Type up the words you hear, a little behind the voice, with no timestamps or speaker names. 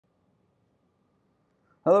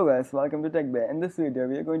Hello guys, welcome to TechBay. In this video,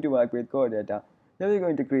 we are going to work with coreData. Here we are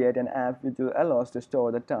going to create an app which will allow us to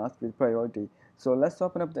store the task with priority. So let's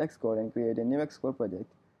open up the Xcode and create a new Xcode project.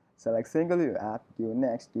 Select single view app, give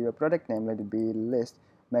next, give a product name, let it be list.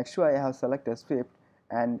 Make sure I have selected Swift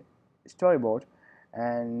and storyboard,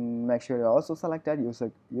 and make sure you also selected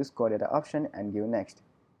use coreData option and give next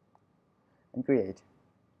and create.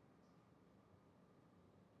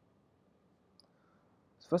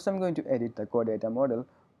 First, I'm going to edit the coreData model.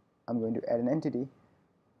 I'm going to add an entity.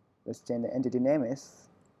 Let's change the entity name as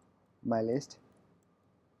my list.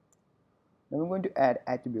 Now I'm going to add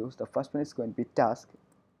attributes. The first one is going to be task.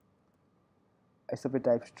 It's of a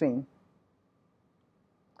type string.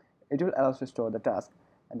 It will allow us to store the task.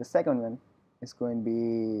 And the second one is going to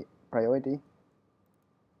be priority.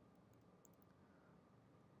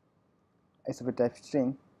 It's of a type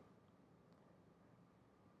string.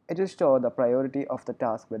 It will store the priority of the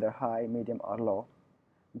task, whether high, medium, or low.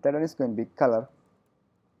 The third one is going to be color.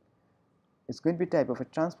 It's going to be type of a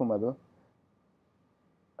transformable.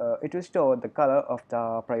 It will store the color of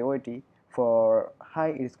the priority. For high,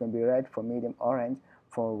 it's going to be red. For medium, orange.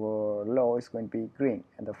 For low, it's going to be green.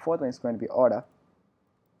 And the fourth one is going to be order.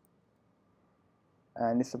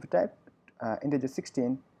 And it's of type integer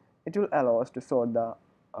 16. It will allow us to sort the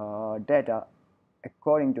data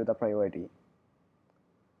according to the priority.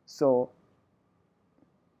 So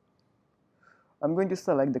I'm going to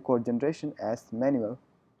select the code generation as manual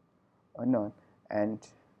or none, and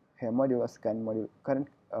here module as current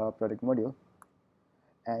product module.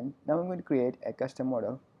 And now I'm going to create a custom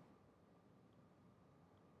model,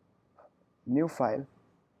 new file,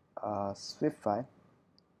 Swift file.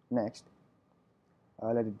 Next,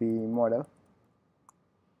 let it be model.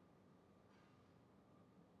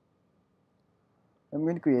 I'm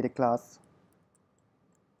going to create a class,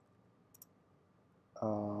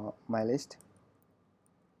 my list.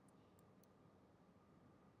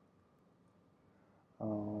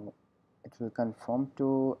 It will conform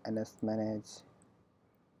to ns manage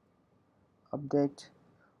update.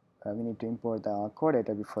 We need to import the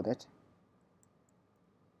coreData before that.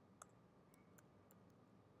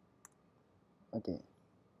 Okay.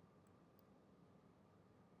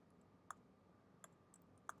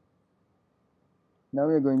 Now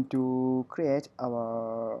we are going to create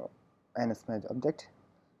our ns manage object.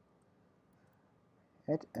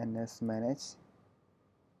 At ns manage,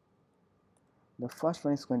 the first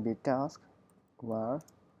one is going to be task, where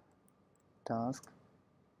task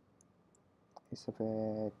is of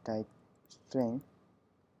a type string,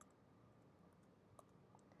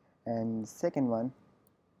 and second one,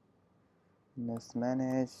 ns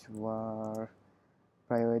manage where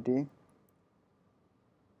priority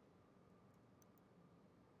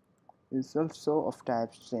is also of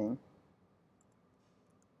type string.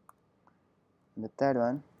 And the third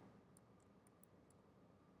one,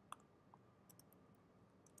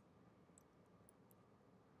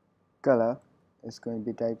 color, is going to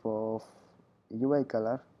be type of UI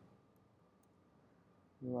color.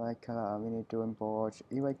 UI color, we need to import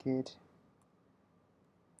UI kit.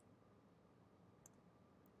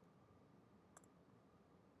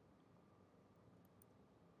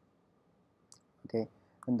 Okay,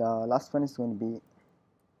 and the last one is going to be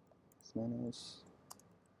manage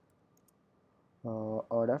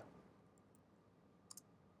order.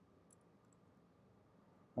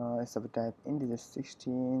 It's of type integer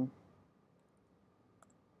 16.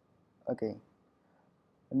 Okay,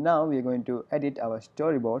 now we are going to edit our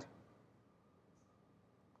storyboard.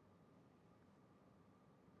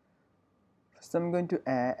 First, I'm going to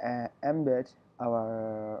embed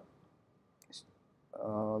our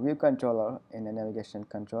view controller in a navigation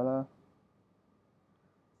controller.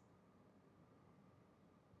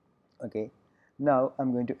 Okay, now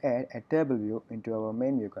I'm going to add a table view into our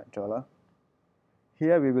main view controller.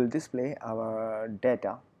 Here we will display our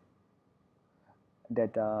data.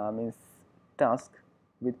 Data means task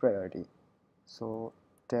with priority. So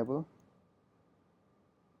table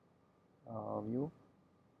view.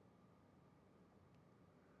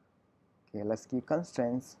 Okay, let's give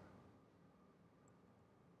constraints: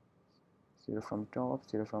 0 from top,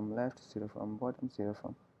 0 from left, 0 from bottom, 0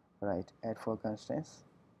 from right. Add 4 constraints.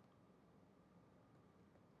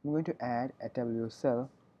 I'm going to add a table view cell.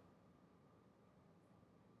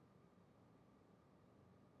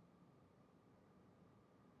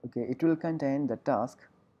 Okay, it will contain the task.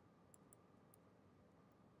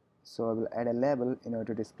 So I will add a label in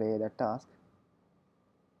order to display the task.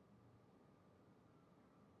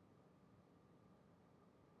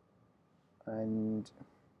 And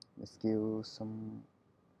let's give some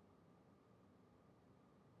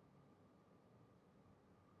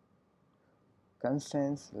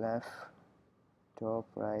constraints, left, top,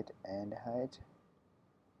 right, and height,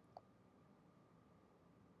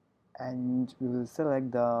 and we will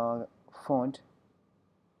select the font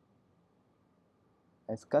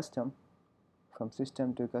as custom from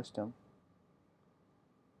system to custom.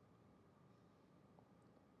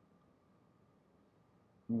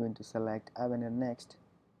 I'm going to select Avenir next.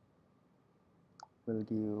 We'll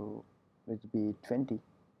give it be 20,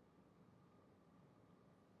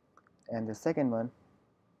 and the second one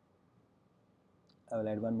I will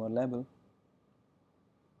add one more label.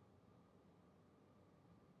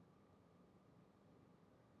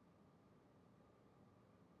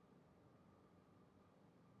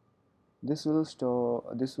 This will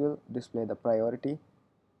display the priority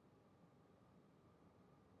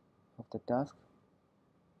of the task.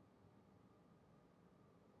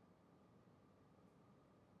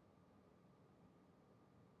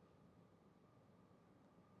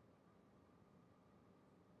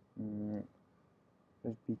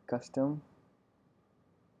 Let be custom.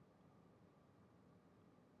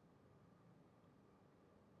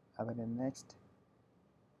 Avenir next.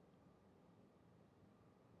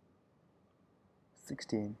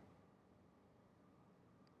 16.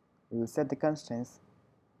 We will set the constraints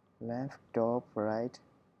left, top, right,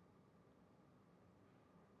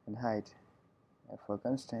 and height for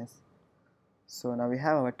constraints. So now we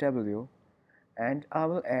have our table view, and I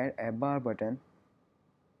will add a bar button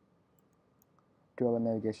to our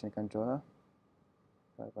navigation controller.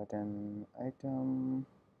 Bar button item,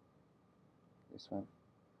 this one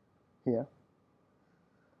here,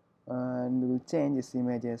 and we will change this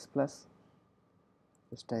image as plus.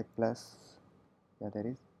 Just type plus. Yeah, there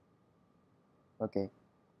is. Okay.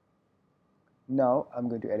 Now I'm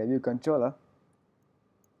going to add a view controller.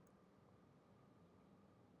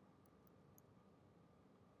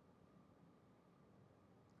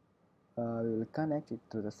 We will connect it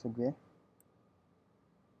to the Segway.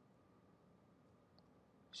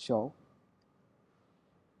 Show.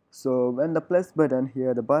 So when the plus button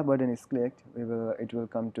here, the bar button is clicked, it will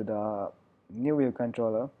come to the new view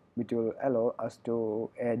controller, which will allow us to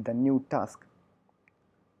add the new task.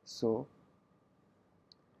 So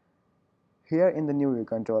here in the new view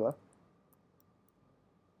controller,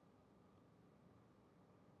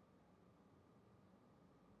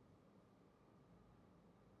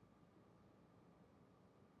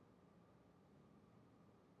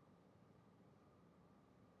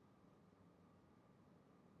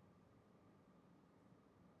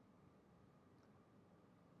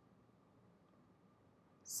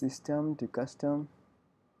 system to custom,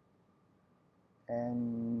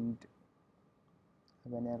 and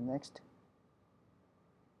Avenir next,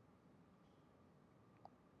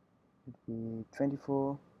 it will be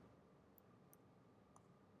 24.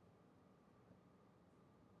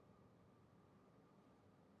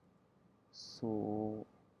 So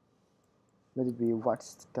let it be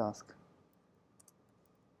what's the task,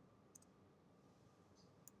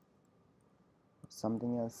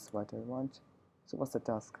 something else what I want. So what's the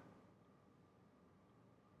task?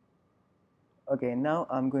 Okay, now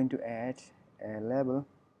I'm going to add a label,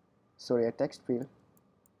 sorry, a text field.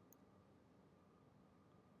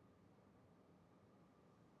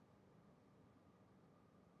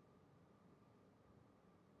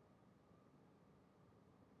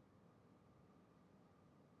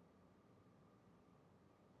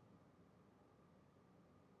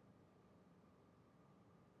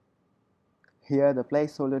 Here the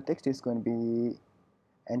placeholder text is going to be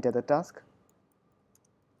enter the task,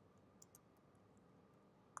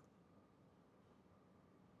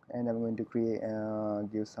 and I'm going to create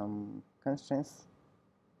give some constraints.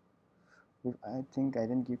 I think I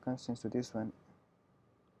didn't give constraints to this one.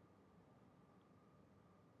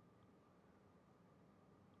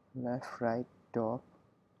 Left, right, top,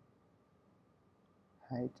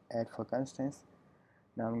 height, add for constraints.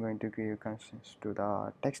 Now I'm going to give constraints to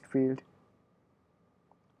the text field,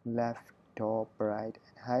 left, top, right,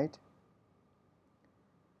 and height.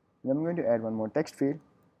 Then I'm going to add one more text field.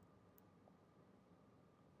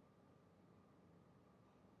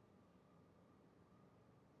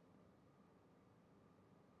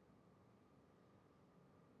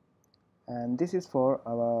 And this is for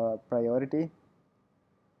our priority.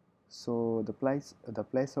 So the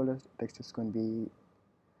placeholder text is going to be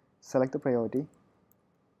select the priority.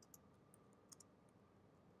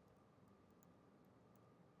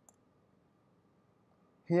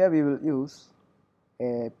 Here we will use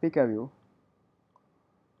a picker view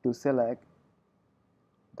to select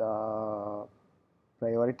the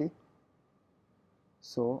priority.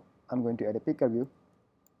 So I'm going to add a picker view.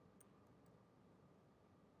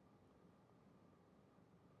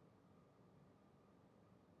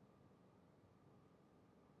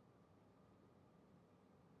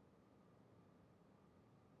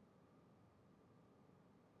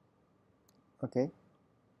 Okay,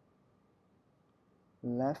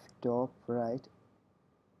 left, top, right,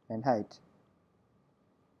 and height.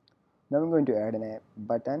 Now I'm going to add a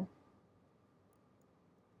button.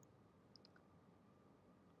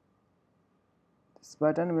 This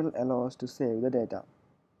button will allow us to save the data.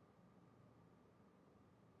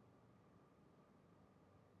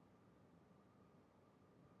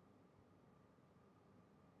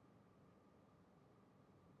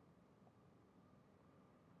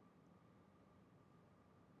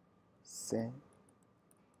 Save.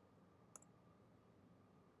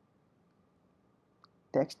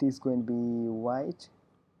 Text is going to be white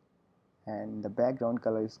and the background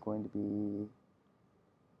color is going to be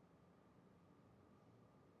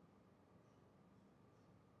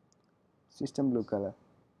system blue color.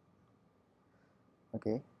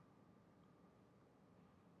 Okay,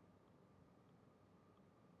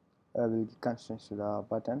 I will give constraints to the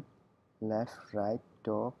button, left, right,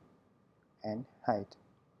 top, and height.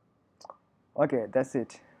 Okay, that's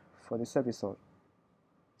it for this episode.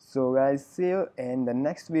 So guys, see you in the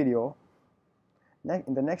next video.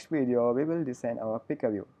 In the next video, we will design our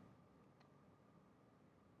picker view.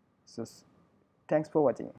 So thanks for watching.